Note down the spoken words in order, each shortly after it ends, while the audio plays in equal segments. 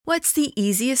What's the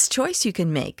easiest choice you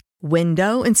can make?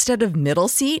 Window instead of middle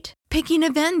seat? Picking a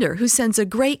vendor who sends a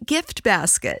great gift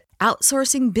basket?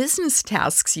 Outsourcing business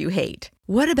tasks you hate?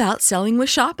 What about selling with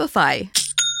Shopify?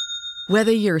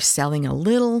 Whether you're selling a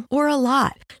little or a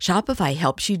lot, Shopify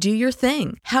helps you do your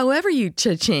thing, however you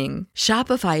cha-ching.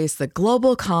 Shopify is the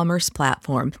global commerce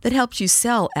platform that helps you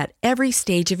sell at every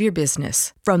stage of your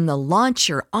business. From the launch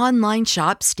your online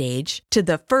shop stage to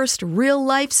the first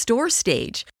real-life store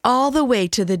stage, all the way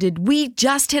to the did we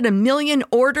just hit a million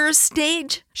orders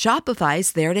stage.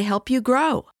 Shopify's there to help you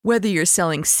grow. Whether you're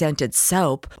selling scented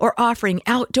soap or offering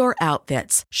outdoor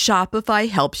outfits, Shopify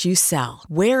helps you sell.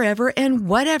 Wherever and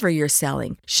whatever you're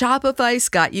selling, Shopify's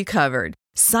got you covered.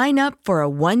 Sign up for a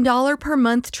 $1 per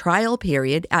month trial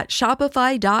period at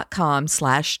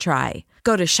shopify.com/try.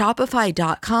 Go to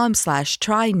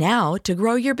shopify.com/try now to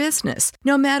grow your business,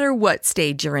 no matter what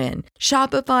stage you're in.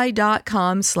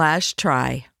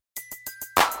 Shopify.com/try.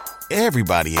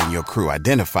 Everybody in your crew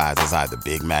identifies as either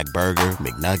Big Mac Burger,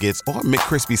 McNuggets, or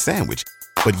McCrispy Sandwich.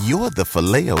 But you're the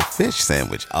Filet-O-Fish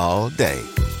Sandwich all day.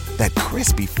 That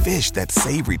crispy fish, that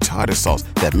savory tartar sauce,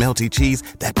 that melty cheese,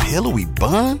 that pillowy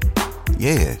bun.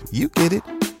 Yeah, you get it.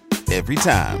 Every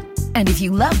time. And if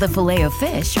you love the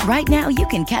Filet-O-Fish, right now you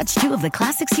can catch two of the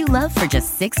classics you love for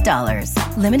just $6.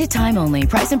 Limited time only.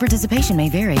 Price and participation may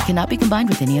vary. Cannot be combined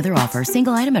with any other offer.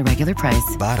 Single item at regular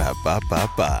price.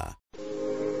 Ba-da-ba-ba-ba.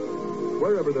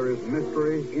 Wherever there is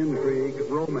mystery, intrigue,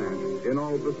 romance, in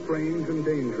all the strange and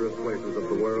dangerous places of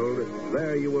the world,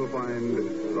 there you will find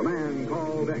The Man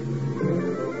Called X.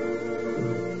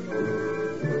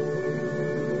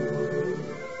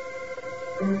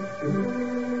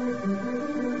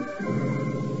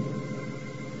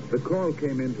 The call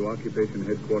came into occupation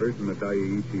headquarters in the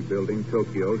Daiichi building,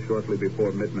 Tokyo, shortly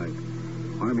before midnight.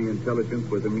 Army intelligence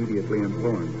was immediately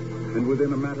informed. And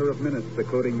within a matter of minutes, the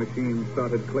coding machine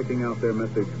started clicking out their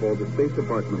message for the State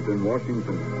Department in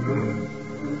Washington.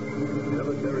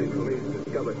 Military police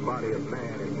discovered body of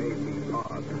man in Macy's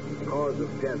Park. Cause of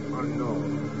death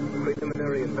unknown.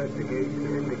 Preliminary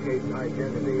investigation indicates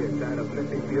identity as that of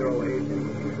missing bureau agent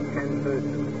Ken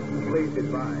Thurston. Please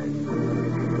advise.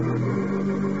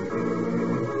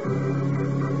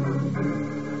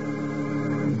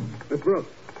 Miss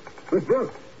Brooks. Miss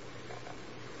Brooks.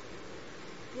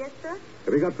 Yes, sir?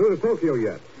 Have you got through to Tokyo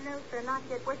yet? No, sir, not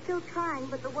yet. We're still trying,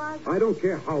 but the wires... I don't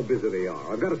care how busy they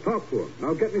are. I've got to talk to them.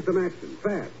 Now get me some action,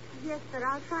 fast. Yes, sir,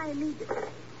 I'll try immediately. Well,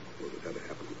 it's got to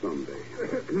happen someday.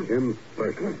 Him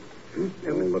first. All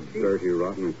the dirty,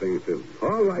 rotten things to...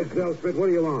 All right, Zellsmith, what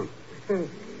do you want?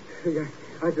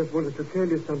 I just wanted to tell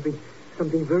you something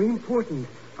very important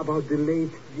about the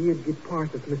late, dear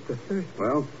departed Mr. Thurston.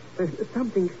 Well?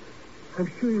 Something I'm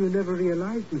sure you never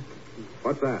realized, Mr. Keith.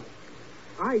 What's that?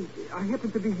 I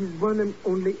happen to be his one and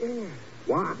only heir.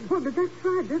 What? Well, that's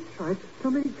right. So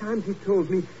many times he told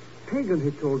me, Pagan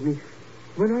had told me,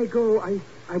 when I go, I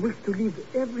wish to leave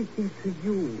everything to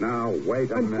you. Now,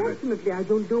 wait a minute. Unfortunately, I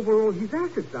don't know where all his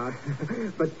assets are.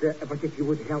 but if you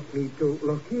would help me to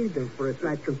locate them for a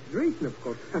slight consideration, of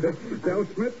course.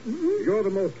 Zellsmith, you're the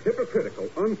most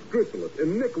hypocritical, unscrupulous,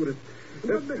 iniquitous...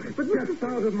 But get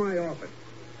out of my office.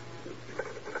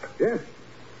 Yes?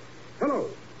 Hello?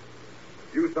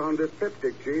 You sound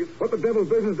dyspeptic, Chief. What the devil's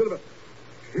business did about...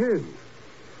 Ken.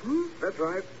 That's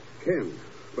right. Ken.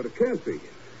 But it can't be.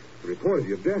 The report of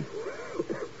your death.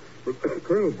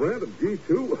 Colonel Brandt of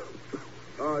G2.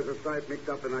 Oh, there's a slight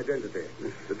mix-up in identity.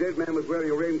 The dead man was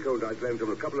wearing a raincoat I lent him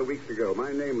a couple of weeks ago.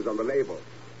 My name was on the label.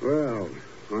 Well,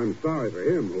 I'm sorry for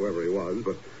him, whoever he was,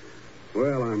 but...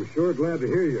 Well, I'm sure glad to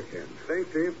hear you, Ken.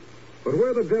 Thanks, Chief. But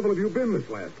where the devil have you been this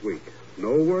last week?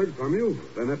 No word from you?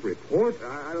 Then that report?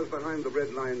 I was behind the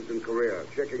red lines in Korea,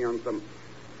 checking on some...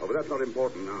 Oh, but that's not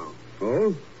important now.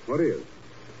 Oh? What is?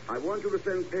 I want you to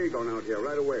send Pagon out here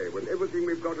right away with everything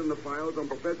we've got in the files on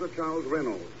Professor Charles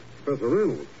Reynolds. Professor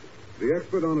Reynolds? The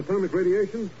expert on atomic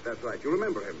radiation? That's right. You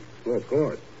remember him? Oh, of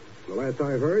course. The last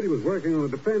I heard, he was working on a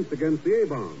defense against the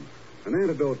A-bomb. An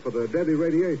antidote for the deadly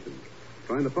radiation.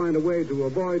 Trying to find a way to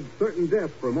avoid certain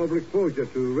death from overexposure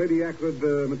to radioactive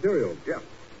material. Yeah.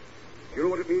 You know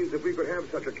what it means if we could have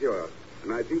such a cure?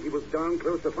 And I think he was darn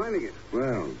close to finding it.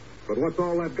 Well, but what's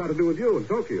all that got to do with you in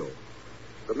Tokyo?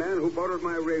 The man who borrowed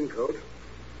my raincoat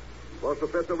was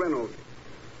Professor Reynolds.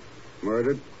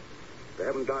 Murdered? They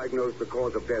haven't diagnosed the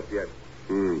cause of death yet.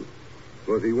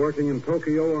 Was he working in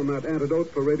Tokyo on that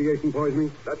antidote for radiation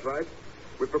poisoning? That's right.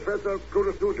 With Professor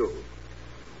Kurosuju.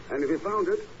 And if he found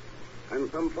it, and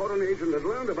some foreign agent has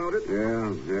learned about it...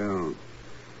 Yeah.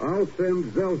 I'll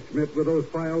send Zellsmith with those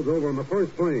files over on the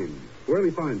first plane. Where'll he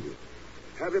find you?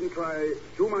 Have him try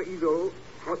Sumaido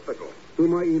Hospital.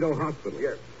 Sumaido Hospital?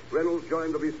 Yes. Reynolds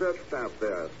joined the research staff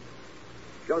there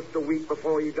just a week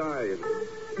before he died.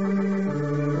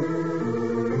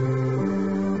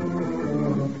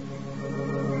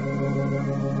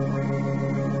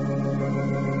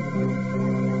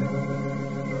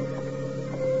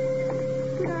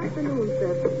 Good afternoon,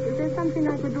 sir. Is there something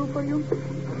I could do for you?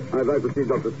 I'd like to see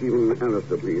Dr. Stephen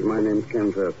Alistair, please. My name's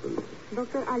Ken Thurston.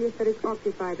 Dr. Alistair is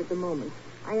occupied at the moment.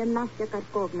 I am Nastya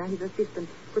Karpovna, his assistant.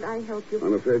 Could I help you?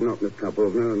 I'm afraid not, Miss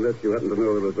Karpovna, unless you happen to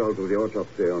know the result of the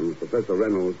autopsy on Professor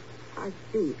Reynolds. I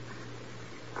see.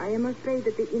 I am afraid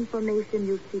that the information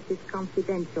you seek is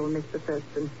confidential, Mr.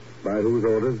 Thurston. By whose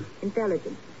orders?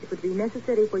 Intelligence. It would be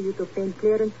necessary for you to obtain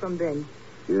clearance from them.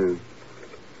 Yes.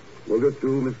 Will this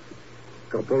do, Miss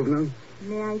Karpovna?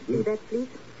 May I see that, please?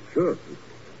 Sure.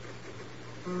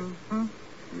 Mm-hmm.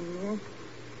 Yes.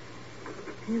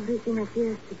 Everything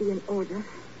appears to be in order.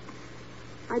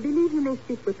 I believe you may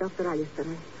speak with Dr. Alistair.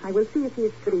 I will see if he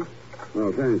is free.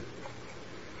 Oh, thanks.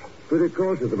 Pretty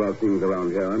cautious about things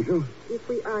around here, aren't you? If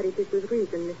we are, it is with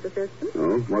reason, Mr. Thurston.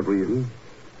 Oh, what reason?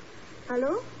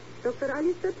 Hello? Dr.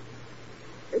 Alistair?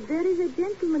 There is a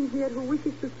gentleman here who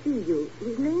wishes to see you.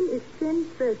 His name is Ken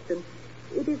Thurston.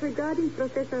 It is regarding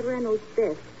Professor Reynolds'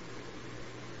 death.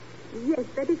 Yes,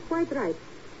 that is quite right.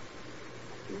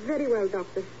 Very well,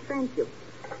 Doctor. Thank you.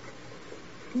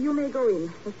 You may go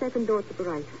in. The second door to the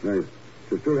right. Thanks.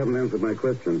 You still haven't answered my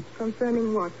question.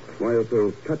 Concerning what? Why are you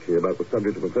so touchy about the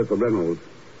subject of Professor Reynolds?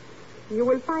 You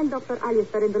will find Dr.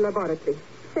 Alistair in the laboratory.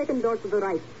 Second door to the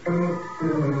right.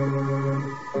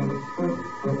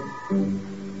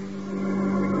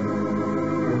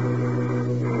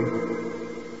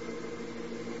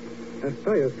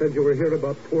 Nastya said you were here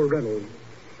about poor Reynolds.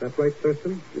 That right,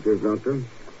 Thurston? It is, Doctor.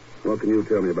 What can you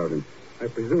tell me about him? I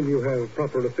presume you have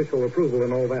proper official approval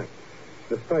and all that.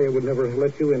 Nastya would never have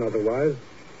let you in otherwise.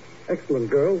 Excellent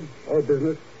girl. All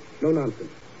business. No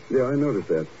nonsense. Yeah, I noticed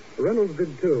that. Reynolds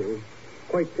did, too.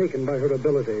 Quite taken by her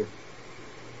ability.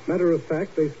 Matter of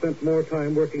fact, they spent more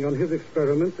time working on his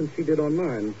experiments than she did on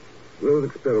mine. Those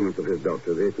experiments of his,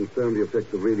 Doctor, they concern the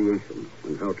effects of radiation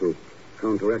and how to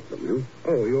counteract them, eh?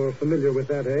 Oh, you're familiar with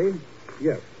that, eh?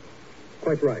 Yes.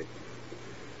 Quite right.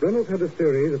 Reynolds had a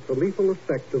theory that the lethal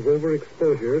effect of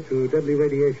overexposure to deadly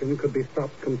radiation could be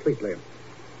stopped completely.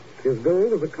 His goal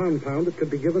was a compound that could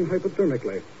be given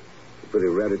hypodermically. A pretty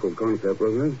radical concept,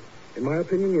 wasn't it? In my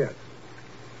opinion, yes.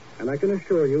 And I can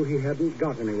assure you he hadn't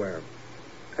got anywhere.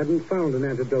 Hadn't found an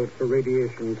antidote for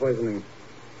radiation poisoning.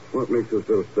 What makes you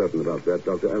so certain about that,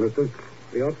 Dr. Alistair?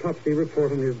 The autopsy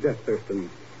report on his death, Thurston.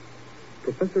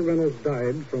 Professor Reynolds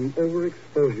died from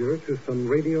overexposure to some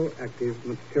radioactive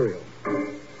material.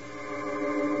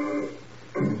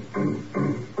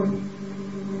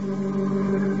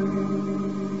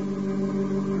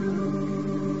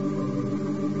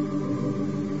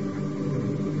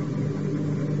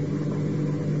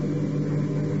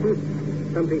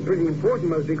 Something pretty important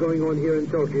must be going on here in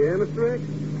Tokyo, eh, Mr. X?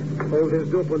 All this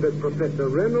dope on that Professor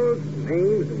Reynolds,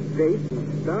 names and dates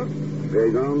and stuff.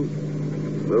 Pagan,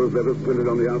 those letters printed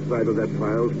on the outside of that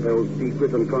file spelled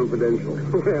secret and confidential.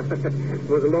 Well, it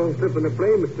was a long trip in the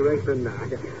plane, Mr. X, and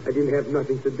I didn't have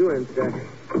nothing to do, and,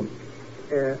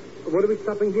 what are we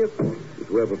stopping here for? It's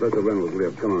where Professor Reynolds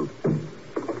lived. Come on.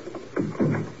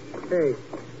 Hey,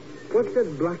 what's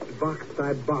that black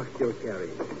box-type box you're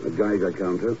carrying? A Geiger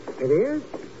counter. It is?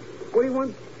 What do you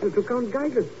want to count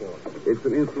Geigers for? It's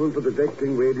an instrument for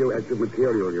detecting radioactive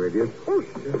material, you idiot. Oh,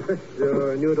 sure.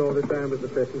 Sure. I knew it all the time, Mr.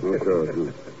 Preston. Oh, sure.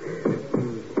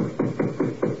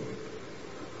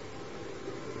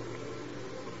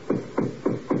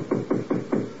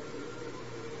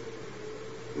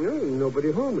 No,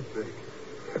 nobody home, Mr. X.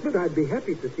 But I'd be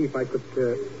happy to see if I could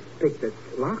pick that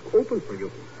lock open for you.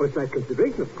 For slight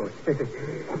consideration, of course.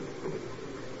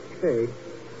 Hey,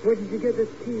 where did you get this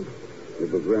key? It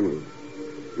was Reynolds.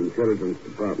 The Intelligence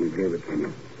Department gave it to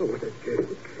me. Oh, what a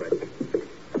terrible trick.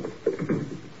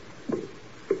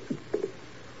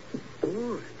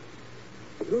 Boy,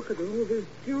 look at all this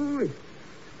joy.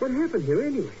 What happened here,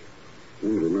 anyway?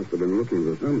 Well, they must have been looking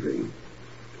for something.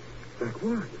 Like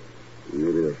what?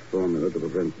 Maybe a formula to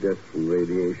prevent death from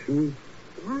radiation.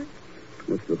 What?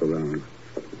 Let's look around.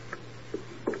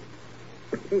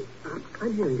 Hey,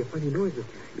 I'm hearing a funny noises.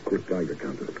 It's this Geiger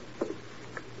counter.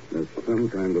 There's some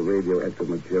kind of radioactive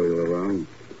material around.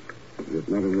 It's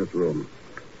not in this room.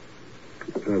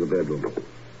 Let's try the bedroom.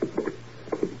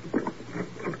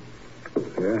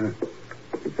 Yeah,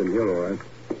 it's in here, all right.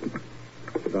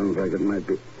 Sounds like it might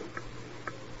be...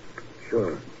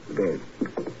 Sure, the bed.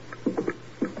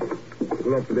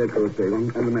 Pull off the bedclothes,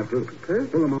 Pagan, and the mattress. Huh?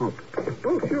 Pull them off.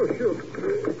 Oh, sure.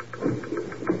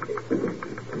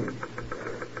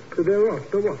 So they're off.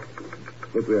 So what?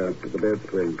 Look there, at the bed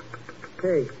spring.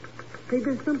 Hey,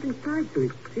 there's something tied to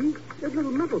it. See? There's a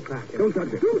little metal packet. Don't touch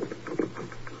it.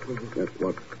 That's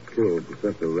what killed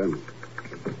Professor Reynolds.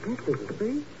 That doesn't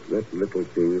see. That little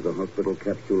thing is a hospital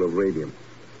capsule of radium.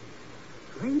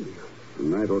 Radium? A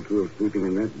night or two of sleeping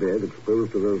in that bed,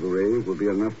 exposed to those rays, will be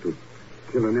enough to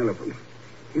kill an elephant.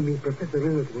 You mean Professor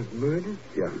Reynolds was murdered?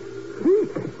 Yeah.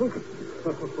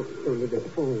 Over the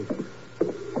phone.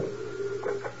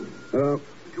 Hello?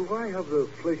 Do I have the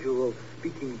pleasure of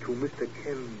speaking to Mr.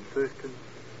 Ken Thurston?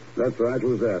 That's right.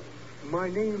 Who's that? My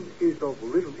name is of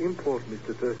little import,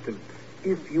 Mr. Thurston,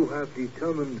 if you have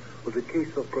determined the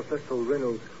case of Professor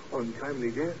Reynolds'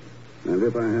 untimely death. And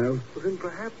if I have? Well, then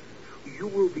perhaps you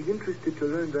will be interested to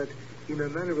learn that, in a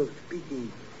manner of speaking,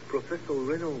 Professor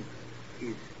Reynolds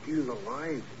is still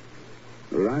alive.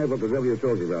 Alive? What the devil are you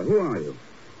talking about? Who are you?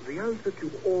 The answer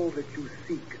to all that you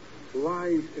seek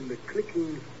lies in the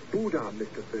clicking Buddha,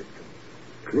 Mr. Thurston.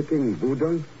 Clicking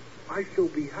Buddha? I shall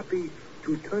be happy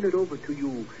to turn it over to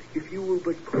you if you will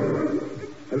but...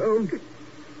 Hello?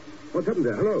 What's happened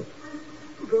there? Hello?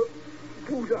 The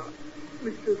Buddha,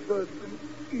 Mr. Thurston.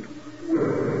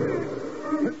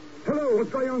 Hello?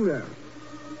 What's going on there?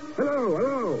 Hello?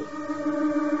 Hello?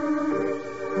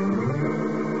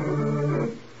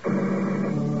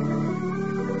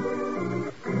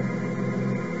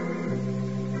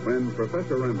 When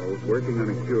Professor Reynolds, working on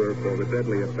a cure for the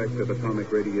deadly effects of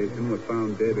atomic radiation, was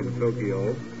found dead in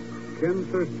Tokyo, Ken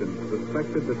Thurston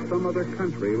suspected that some other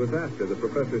country was after the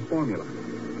professor's formula.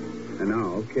 And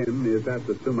now Ken is at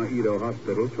the Sumaido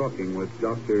Hospital talking with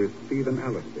Dr. Stephen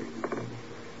Alistair.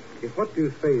 If what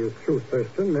you say is true,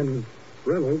 Thurston, then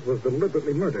Reynolds was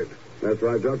deliberately murdered. That's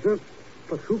right, Doctor.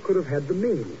 But who could have had the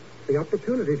means, the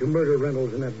opportunity to murder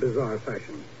Reynolds in that bizarre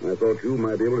fashion? I thought you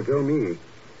might be able to tell me.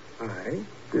 I?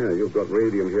 Yeah, you've got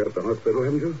radium here at the hospital,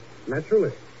 haven't you?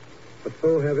 Naturally. But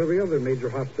so have every other major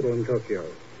hospital in Tokyo.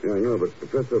 Yeah, I know, but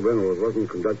Professor Reynolds wasn't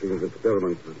conducting his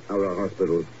experiments at our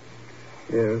hospital.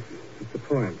 Yes, that's the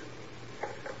point.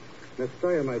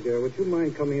 Nastya, my dear, would you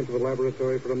mind coming into the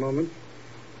laboratory for a moment?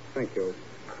 Thank you.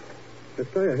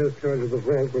 Nastya has charge of the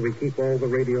vault where we keep all the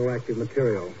radioactive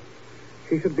material.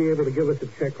 She should be able to give us a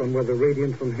check on whether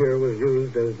radium from here was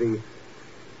used as the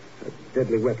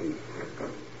deadly weapon.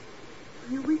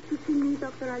 You wish to see me,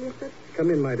 Dr. Alistair? Come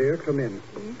in, my dear, come in.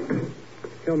 Yes?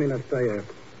 Tell me, Nastya,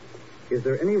 is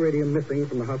there any radium missing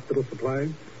from the hospital supply?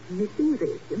 Missing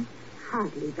radium?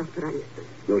 Hardly, Dr. Alistair.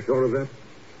 You're sure of that?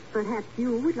 Perhaps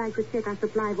you would like to check our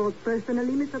supply vault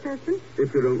personally, Mr. Thurston?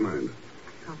 If you don't mind.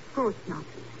 Of course not.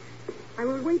 I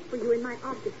will wait for you in my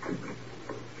office.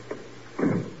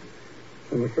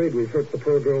 I'm afraid we've hurt the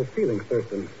poor girl's feelings,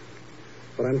 Thurston.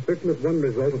 But I'm certain that one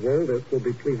result of all this will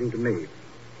be pleasing to me.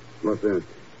 What's that?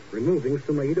 Removing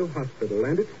Sumaido Hospital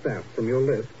and its staff from your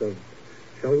list of,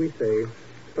 shall we say,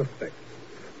 suspects.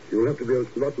 You'll have to be a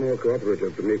lot more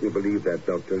cooperative to make me believe that,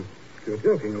 Doctor. You're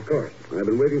joking, of course. I've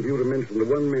been waiting for you to mention the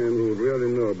one man who would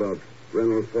really know about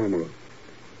Reynolds' formula.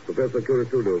 Professor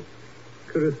Kurisudo.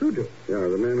 Kurisudo? Yeah,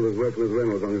 the man who was working with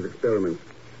Reynolds on his experiments.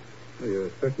 Well,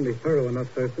 you're certainly thorough enough,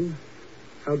 Thurston.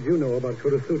 How'd you know about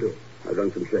Kurisudo? I've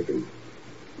done some checking.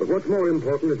 But what's more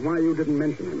important is why you didn't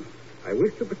mention him. I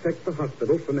wish to protect the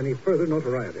hospital from any further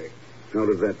notoriety. How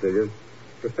does that figure?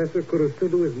 Professor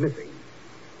Kurisudo is missing,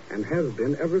 and has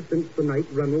been ever since the night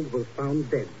Reynolds was found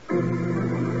dead.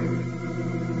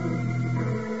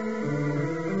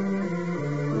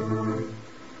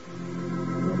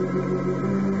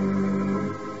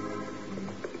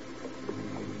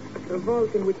 The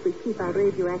vault in which we keep our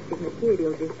radioactive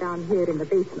materials is down here in the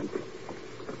basement.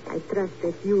 I trust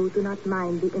that you do not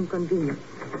mind the inconvenience.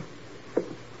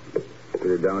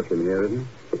 Pretty dark in here, isn't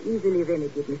it? Easily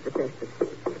remedied, Mr. Thurston.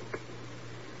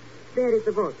 There is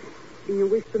the vault. Do you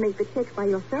wish to make the check by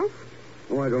yourself?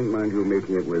 Oh, I don't mind you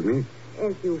making it with me.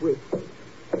 As you wish.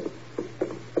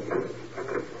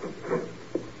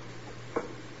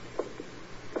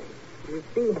 You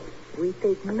see, we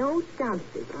take no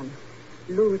chances on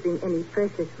losing any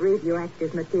precious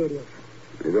radioactive materials.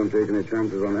 You don't take any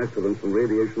chances on accidents from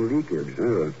radiation leakage,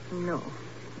 either. No.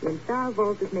 The entire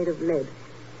vault is made of lead,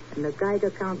 and the Geiger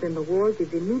counter in the wall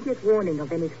gives immediate warning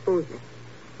of any exposure.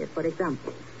 Yet, for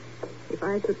example, if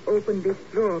I should open this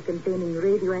drawer containing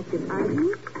radioactive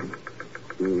iodine...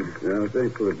 Yeah,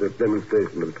 thanks for this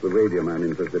demonstration, but it's the radium I'm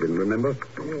interested in, remember?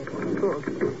 Yes, of course.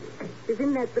 It's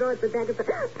in that drawer at the back of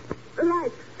the... The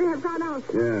lights, they have gone out.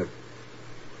 Yes.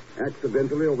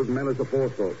 Accidentally or with malice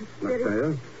aforethought. There is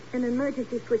Nastya? an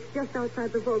emergency switch just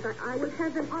outside the vault. I will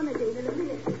have them on again in a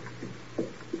minute.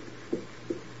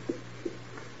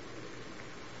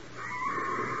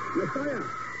 Nastya!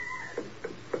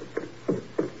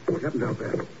 What happened out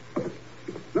there?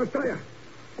 Nastya!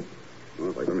 Oh,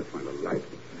 if I don't find a light.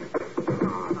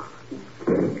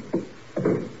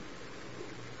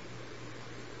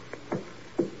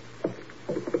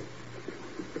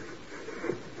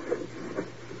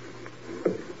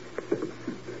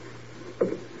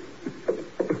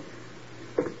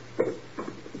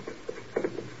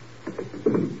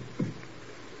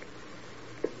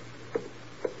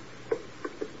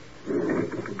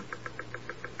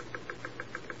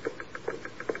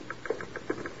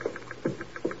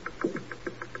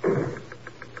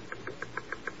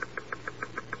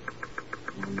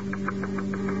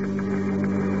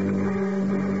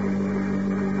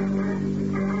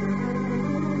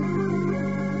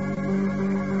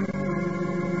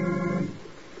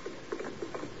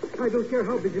 I don't care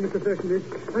how busy Mr. Thurston is.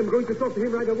 I'm going to talk to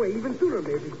him right away, even sooner,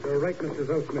 maybe. You're right, Mrs.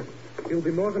 Elsmith. He'll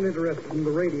be more than interested in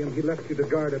the radium he left you to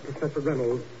guard at Professor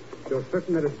Reynolds. You're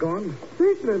certain that it's gone?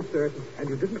 Certain, I'm certain. And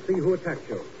you didn't see who attacked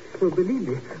you? Well, believe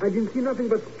me, I didn't see nothing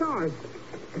but stars.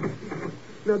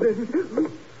 Now, there's...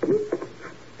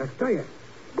 Nastya!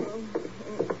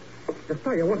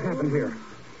 Nastya, what happened here?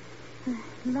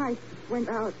 Light went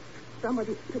out.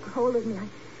 Somebody took hold of me. I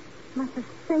must have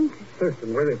fainted.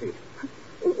 Thurston, where is he?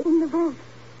 In the vault.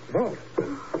 Vault?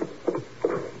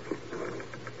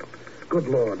 Good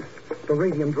Lord. The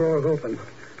radium drawer's open.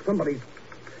 Somebody...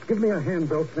 Give me a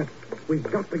hand, Elsmith. We've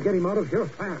got to get him out of here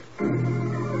fast.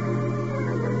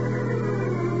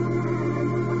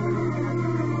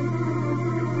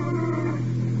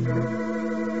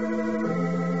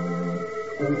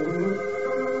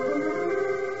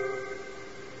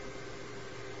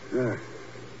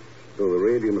 So the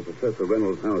radium at Professor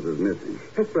Reynolds' house is missing.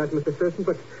 That's right, Mr. Thurston,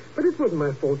 but it wasn't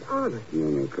my fault, honest.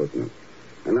 No, of course not.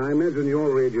 And I imagine your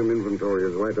radium inventory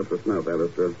is right up the snuff,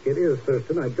 Alistair. It is,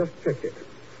 Thurston. I just checked it.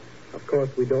 Of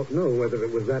course, we don't know whether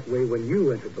it was that way when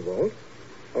you entered the vault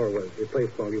or was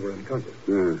replaced while you were unconscious.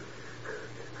 Yeah.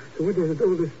 So where did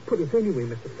all this put us anyway,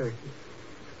 Mr. Thurston?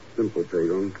 Simple,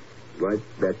 Pagan. Right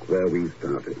back where we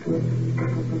started.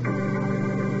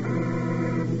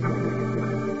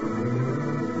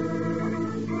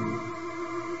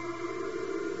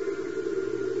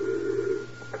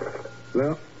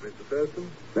 Well? Mr.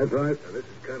 Thurston? That's right. This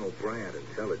is Colonel Bryant,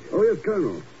 Intelligence. Oh, yes,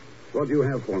 Colonel. What do you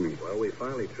have for me? Well, we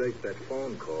finally traced that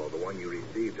phone call, the one you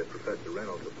received at Professor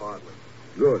Reynolds' apartment.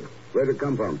 Good. Where'd it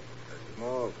come from? A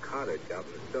small cottage out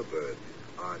in the suburbs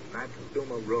on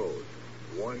Matsuma Road,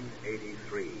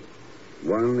 183.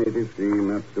 183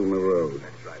 Matsuma Road.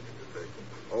 That's right, Mr. Thurston.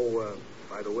 Oh,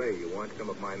 by the way, you want some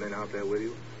of my men out there with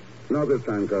you? Not this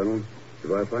time, Colonel.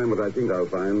 If I find what I think I'll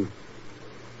find,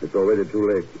 it's already too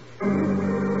late.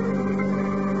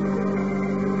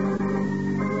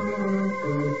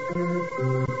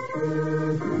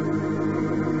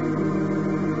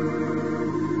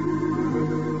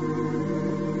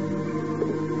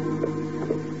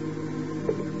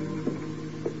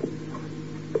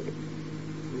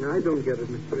 I don't get it,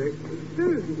 Mr. X.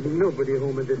 There's nobody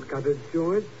home in this cottage,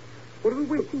 George. What are we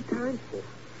wasting time for?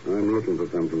 I'm looking for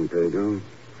something, Pagan.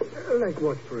 Like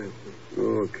what, for instance?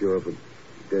 Oh, a cure for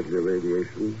deadly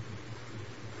radiation.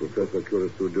 Professor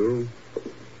Kurasudu.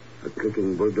 A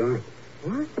clicking Buddha.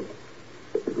 What?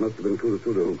 It must have been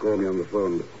Kurasudu who called me on the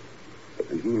phone.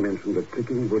 And he mentioned a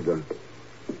clicking Buddha.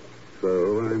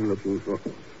 So I'm looking for...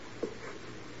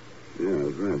 Yeah,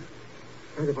 that's right.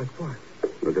 And about what?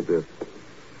 Look at this.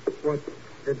 What?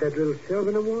 That little shelf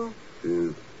in the wall?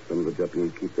 Yeah, some of the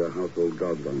Japanese keep their household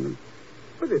gods on them.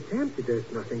 But it's empty. There's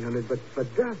nothing on it but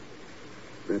dust.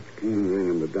 That clean ring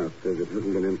in the dust says it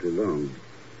hasn't been empty long.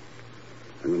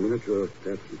 And a miniature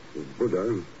statue of Buddha,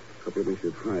 a couple of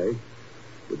inches high,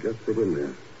 would just fit in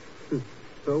there.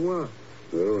 So what?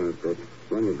 So I've got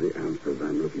one of the answers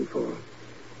I'm looking for.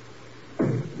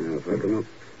 Now, if I come up...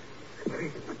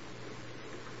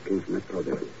 Kingston, that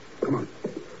project. Come on.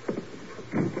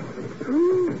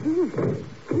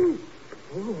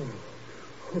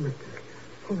 Oh,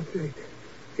 Mr. X.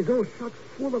 It's all shot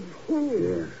full of holes.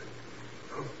 Yes.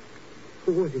 Oh,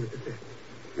 who was he, Mr.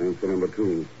 Thurston? Answer number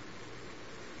 2.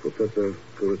 Professor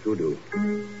Kurasudu.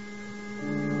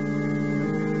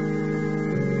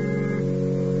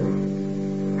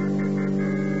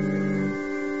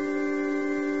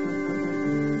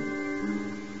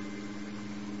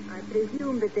 I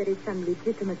presume that there is some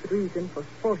legitimate reason for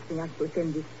forcing us to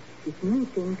attend this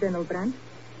meeting, Colonel Brandt.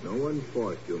 No one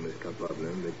forced you, Miss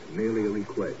Kaplovna. It's merely a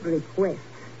request. Request.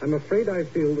 I'm afraid I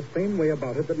feel the same way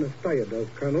about it that Nastya does,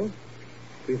 Colonel.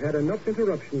 We've had enough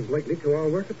interruptions lately to our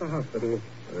work at the hospital.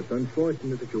 It's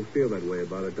unfortunate that you feel that way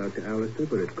about it, Dr. Alistair,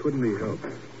 but it couldn't be helped.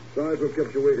 Sorry to have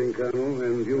kept you waiting, Colonel,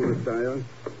 and you, Nastya.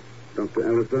 Dr.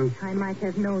 Alistair? I might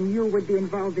have known you would be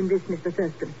involved in this, Mr.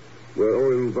 Thurston. We're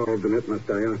all involved in it, Miss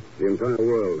Dyer. The entire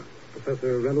world.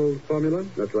 Professor Reynolds' formula?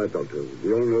 That's right, Doctor.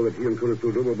 We all know that he and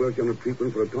Kurasuda were working on a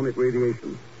treatment for atomic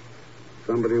radiation.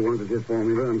 Somebody wanted his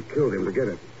formula and killed him to get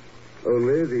it.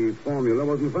 Only the formula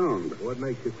wasn't found. What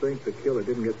makes you think the killer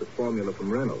didn't get the formula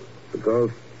from Reynolds?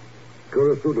 Because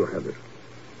Kurasuda had it.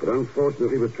 But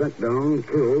unfortunately was tracked down,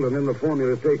 killed, and then the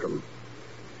formula taken.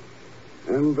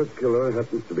 And the killer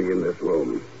happens to be in this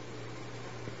room.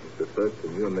 Mr.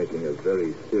 Thurston, you're making a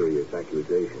very serious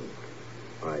accusation.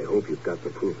 I hope you've got the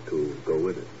proof to go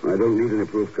with it. I don't need any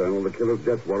proof, Colonel. The killer's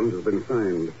death warrant has been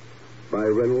signed by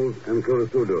Reynolds and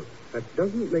Kurasuda. That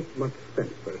doesn't make much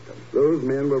sense, Thurston. Those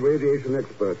men were radiation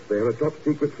experts. They have a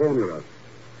top-secret formula.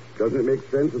 Doesn't it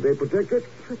make sense that they protect it?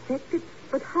 Protect it?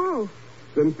 But how?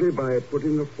 Simply by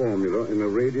putting the formula in a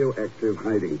radioactive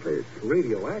hiding place.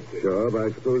 Radioactive? Sure, by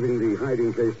exposing the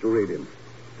hiding place to radium.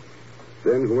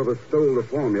 Then whoever stole the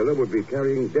formula would be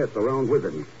carrying death around with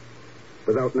him,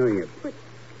 without knowing it. But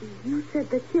you said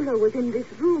the killer was in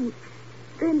this room.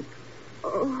 Then...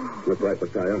 Oh... That's right,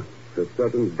 Messiah. There's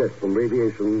certain death from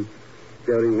radiation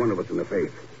staring one of us in the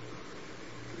face.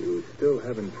 You still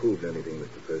haven't proved anything,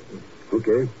 Mr. Thurston.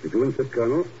 Okay, if you insist,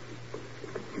 Colonel.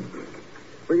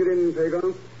 Bring it in,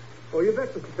 Pagon. Oh, you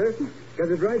bet, Mr. Thurston. Got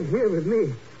it right here with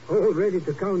me. All ready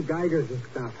to count Geigers and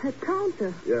stuff. A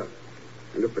counter? Yeah.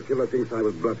 And if the killer thinks I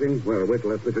was bluffing, well, wait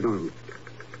till I switch it on.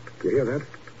 You hear that?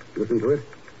 Listen to it.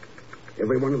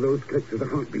 Every one of those clicks is a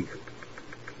heartbeat.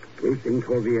 Racing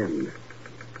toward the end.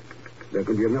 There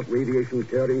could be enough radiation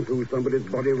tearing through somebody's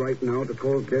body right now to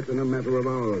cause death in a matter of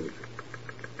hours.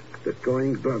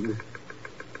 Destroying blood,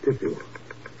 tissue,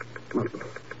 muscle.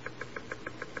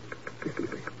 Listen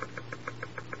to it.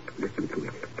 Listen to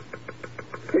it.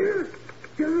 Here!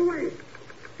 Get it away!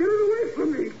 Get it away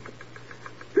from me!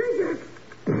 Take it!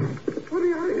 Let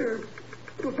me out of here!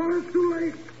 Before it's too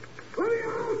late! Let me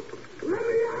out! Let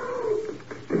me out!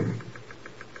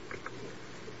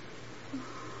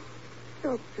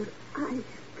 Doctor,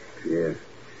 Yes.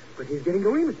 But he's getting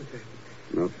away, Mr. Thurston.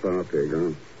 Not far,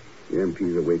 Pagon. The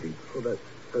MPs are waiting. Oh, that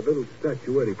little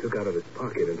statuette he took out of his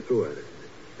pocket and threw at us.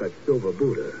 That silver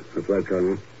Buddha. That's right,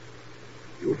 Colonel.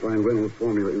 You'll find Reynolds'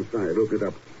 formula inside. Open it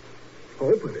up.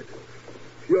 Open it?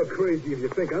 You're crazy if you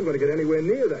think I'm going to get anywhere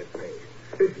near that thing.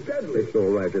 It's deadly. It's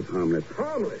all right. It's harmless.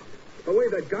 Harmless? The way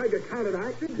that Geiger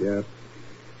counteracted? Yeah.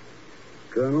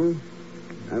 Colonel,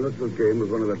 Alistair's game was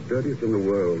one of the dirtiest in the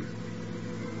world.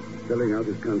 Selling out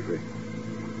his country.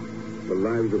 The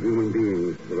lives of human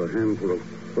beings for a handful of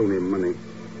phony money.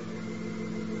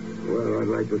 Well, I'd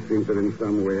like to think that in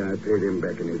some way I paid him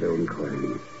back in his own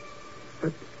coin.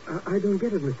 But I don't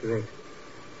get it, Mr. X.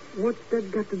 What's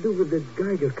that got to do with the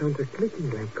Geiger counter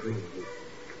clicking like crazy?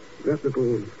 That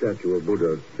little statue of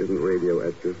Buddha isn't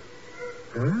radioactive.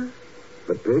 Huh?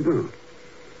 But, Pagon,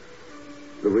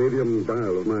 the radium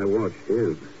dial of my watch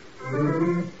is.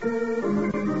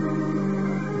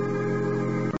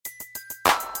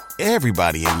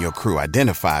 Everybody in your crew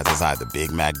identifies as either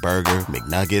Big Mac Burger,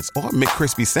 McNuggets, or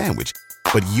McCrispy Sandwich.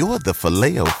 But you're the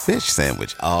Filet-O-Fish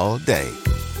Sandwich all day.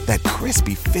 That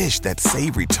crispy fish, that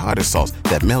savory tartar sauce,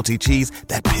 that melty cheese,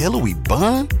 that pillowy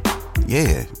bun.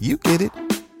 Yeah, you get it.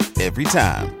 Every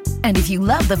time. And if you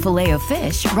love the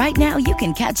Filet-O-Fish, right now you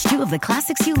can catch two of the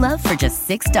classics you love for just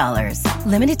 $6.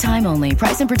 Limited time only.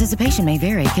 Price and participation may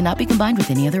vary. Cannot be combined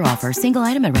with any other offer. Single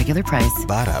item at regular price.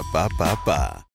 Ba-da-ba-ba-ba.